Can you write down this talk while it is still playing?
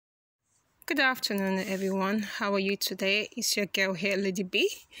Good afternoon, everyone. How are you today? It's your girl here, Lady B,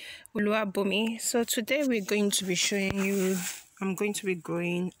 Uluwabomi. So today we're going to be showing you, I'm going to be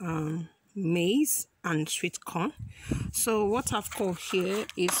growing maize and sweet corn. So what I've got here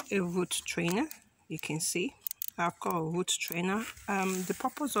is a root trainer. You can see I've got a root trainer. The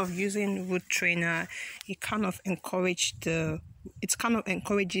purpose of using root trainer, it kind of encourages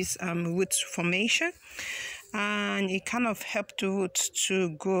root formation, and it kind of helps the roots to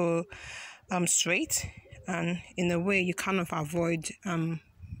grow straight, and in a way you kind of avoid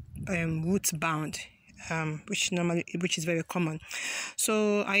root bound, which is very common.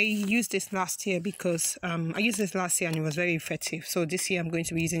 So I used this last year because I used this last year and it was very effective. So this year I'm going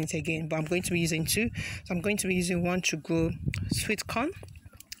to be using it again, but I'm going to be using two. So I'm going to be using one to grow sweet corn,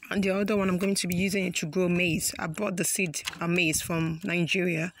 and the other one I'm going to be using it to grow maize. I bought the seed maize from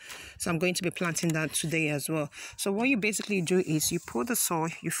Nigeria, so I'm going to be planting that today as well. So what you basically do is you pour the soil,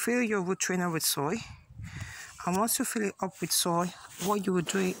 you fill your root trainer with soil, and once you fill it up with soil, what you will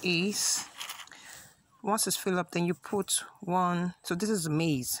do is, once it's filled up, then you put one. So this is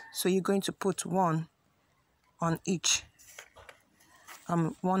maize, so you're going to put one on each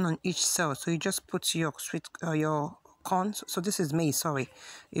cell. So you just put your your corn. So this is maize, sorry,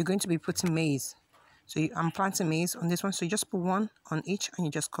 you're going to be putting maize. So I'm planting maize on this one, so you just put one on each and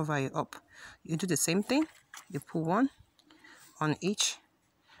you just cover it up. You do the same thing, you put one on each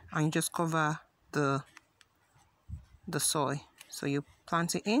and you just cover the soil. So you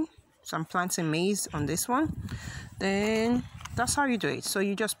plant it in. So I'm planting maize on this one. Then that's how you do it. So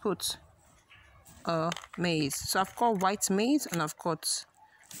you just put maize. So I've got white maize and I've got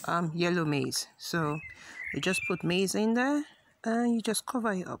yellow maize. So you just put maize in there and you just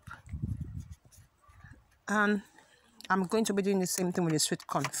cover it up. And I'm going to be doing the same thing with the sweet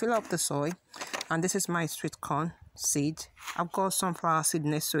corn. Fill up the soil, and this is my sweet corn seed. I've got sunflower seed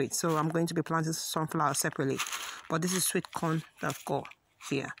next to it, so I'm going to be planting sunflower separately. But this is sweet corn that I've got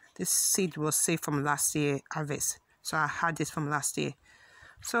here. This seed was saved from last year harvest, so I had this from last year.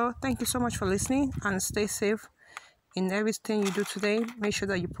 So thank you so much for listening, and stay safe in everything you do today. Make sure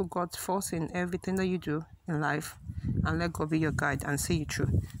that you put God first in everything that you do in life, and let God be your guide and see you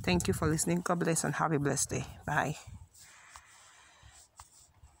through. Thank you for listening. God bless and have a blessed day. Bye.